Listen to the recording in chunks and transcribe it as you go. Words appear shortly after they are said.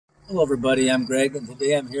Hello, everybody. I'm Greg, and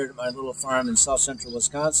today I'm here at my little farm in south central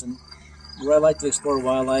Wisconsin, where I like to explore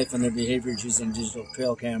wildlife and their behaviors using digital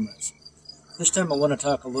trail cameras. This time I want to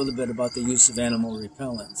talk a little bit about the use of animal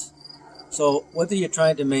repellents. So, whether you're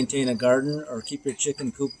trying to maintain a garden or keep your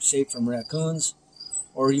chicken coop safe from raccoons,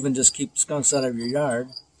 or even just keep skunks out of your yard,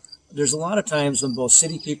 there's a lot of times when both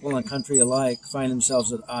city people and country alike find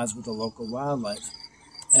themselves at odds with the local wildlife.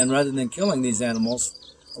 And rather than killing these animals,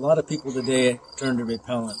 a lot of people today turn to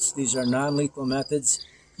repellents. These are non-lethal methods,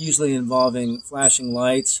 usually involving flashing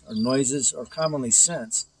lights or noises or commonly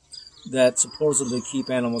scents that supposedly keep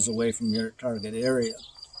animals away from your target area.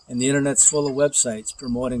 And the internet's full of websites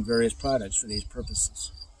promoting various products for these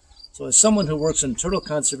purposes. So as someone who works in turtle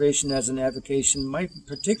conservation as an avocation, my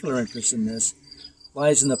particular interest in this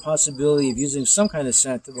lies in the possibility of using some kind of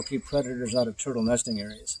scent that will keep predators out of turtle nesting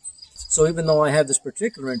areas. So even though I have this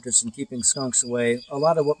particular interest in keeping skunks away, a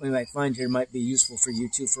lot of what we might find here might be useful for you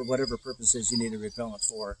too for whatever purposes you need a repellent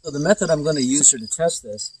for. So the method I'm going to use here to test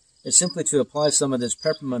this is simply to apply some of this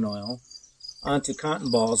peppermint oil onto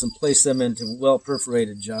cotton balls and place them into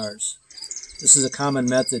well-perforated jars. This is a common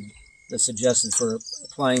method that's suggested for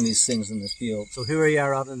applying these things in the field. So here we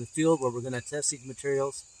are out in the field where we're going to test these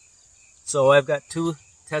materials. So I've got two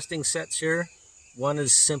testing sets here. One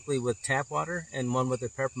is simply with tap water and one with the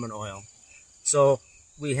peppermint oil. So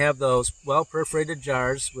we have those well-perforated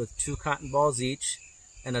jars with 2 cotton balls each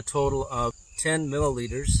and a total of 10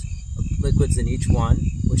 milliliters of liquids in each one,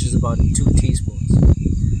 which is about 2 teaspoons.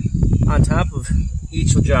 On top of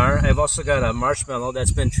each jar, I've also got a marshmallow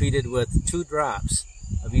that's been treated with 2 drops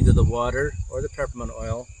of either the water or the peppermint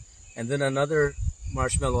oil, and then another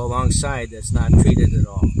marshmallow alongside that's not treated at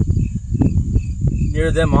all. Near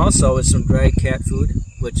them also is some dried cat food,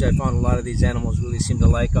 which I found a lot of these animals really seem to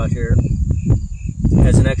like out here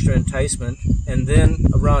as an extra enticement. And then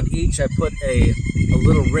around each I put a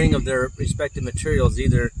little ring of their respective materials,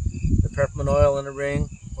 either the peppermint oil in a ring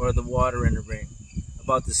or the water in a ring,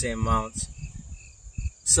 about the same amounts.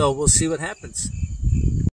 So we'll see what happens.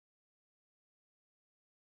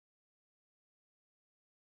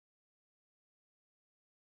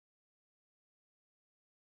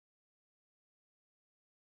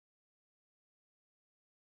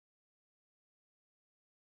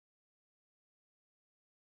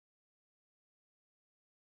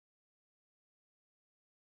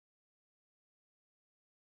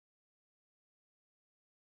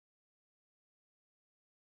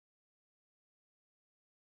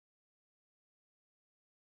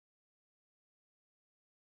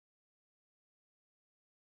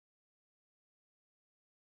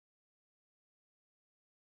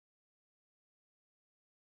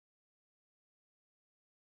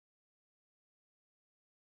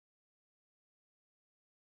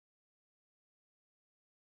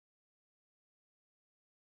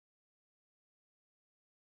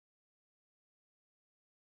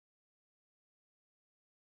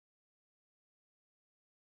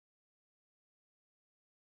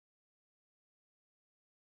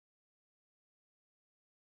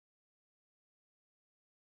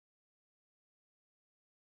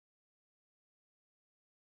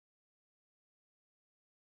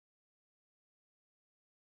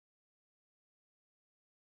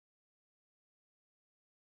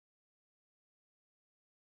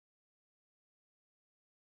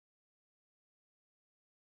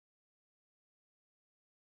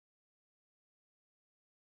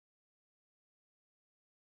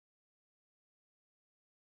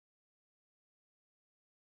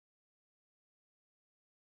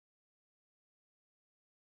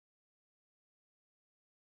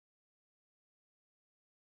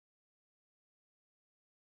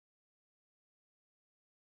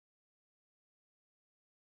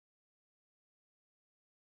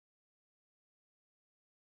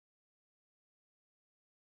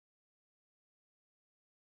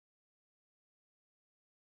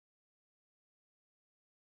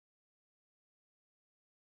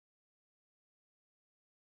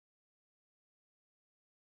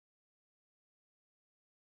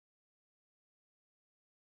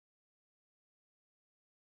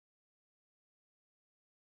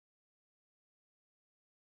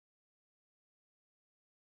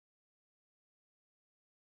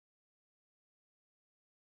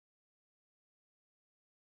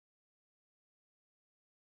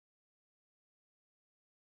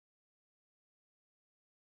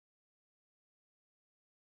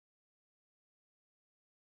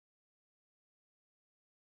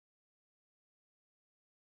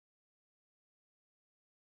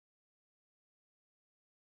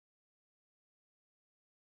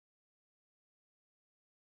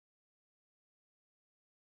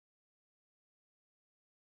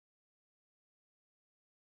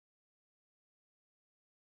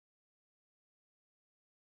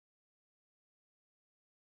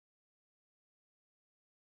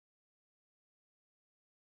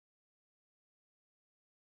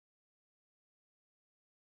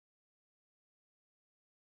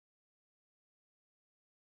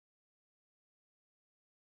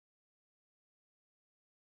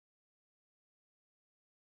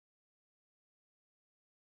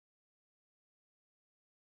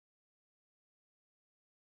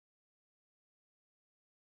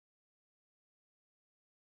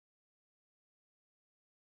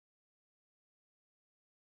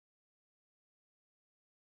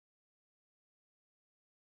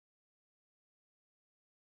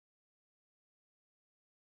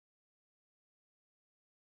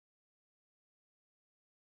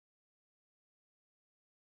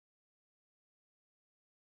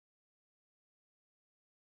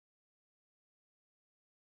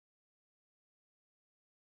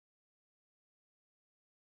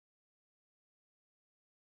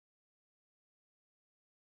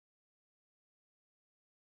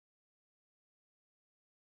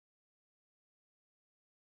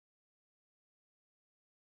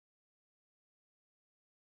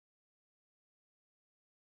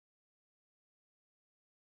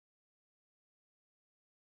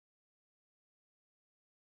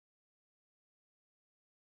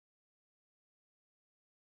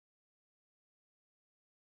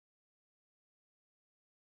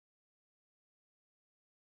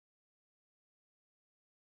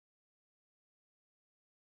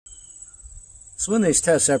 So in these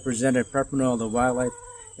tests, I presented peppermint oil to wildlife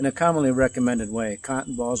in a commonly recommended way,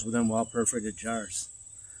 cotton balls within well-perforated jars.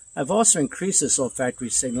 I've also increased this olfactory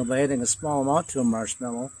signal by adding a small amount to a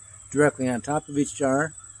marshmallow directly on top of each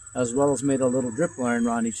jar, as well as made a little drip line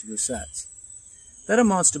around each of the sets. That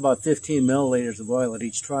amounts to about 15 milliliters of oil at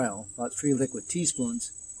each trial, about 3 liquid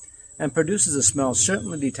teaspoons, and produces a smell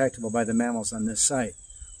certainly detectable by the mammals on this site,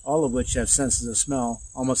 all of which have senses of smell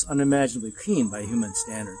almost unimaginably keen by human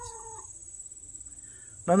standards.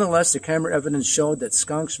 Nonetheless, the camera evidence showed that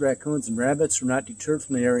skunks, raccoons, and rabbits were not deterred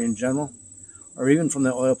from the area in general, or even from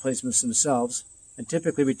the oil placements themselves, and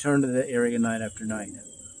typically returned to the area night after night.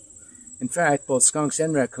 In fact, both skunks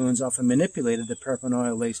and raccoons often manipulated the peppermint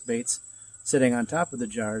oil-laced baits sitting on top of the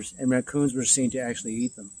jars, and raccoons were seen to actually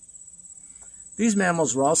eat them. These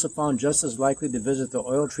mammals were also found just as likely to visit the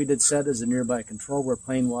oil-treated set as the nearby control where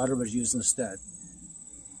plain water was used instead.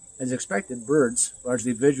 As expected, birds,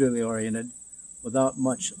 largely visually oriented, without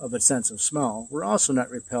much of a sense of smell, were also not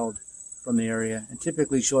repelled from the area and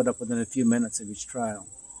typically showed up within a few minutes of each trial.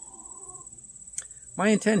 My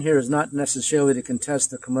intent here is not necessarily to contest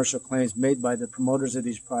the commercial claims made by the promoters of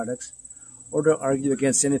these products or to argue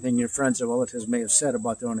against anything your friends or relatives may have said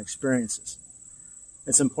about their own experiences.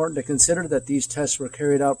 It's important to consider that these tests were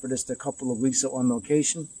carried out for just a couple of weeks at one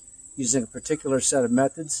location, using a particular set of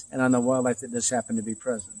methods and on the wildlife that just happened to be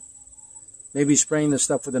present. Maybe spraying the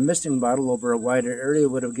stuff with a misting bottle over a wider area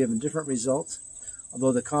would have given different results,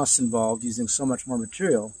 although the costs involved using so much more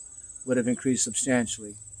material would have increased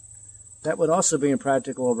substantially. That would also be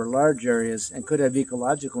impractical over large areas and could have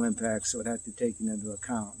ecological impacts that would have to be taken into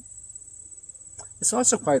account. It's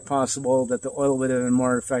also quite possible that the oil would have been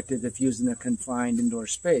more effective if used in a confined indoor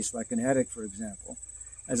space, like an attic, for example,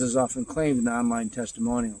 as is often claimed in online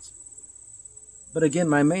testimonials. But again,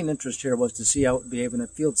 my main interest here was to see how it would behave in a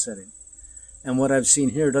field setting. And what I've seen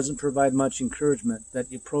here doesn't provide much encouragement that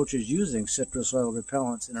the approaches using citrus oil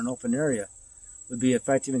repellents in an open area would be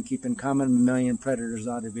effective in keeping common mammalian predators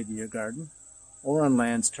out of either your garden or on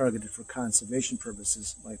lands targeted for conservation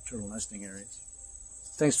purposes like turtle nesting areas.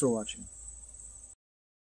 Thanks for watching.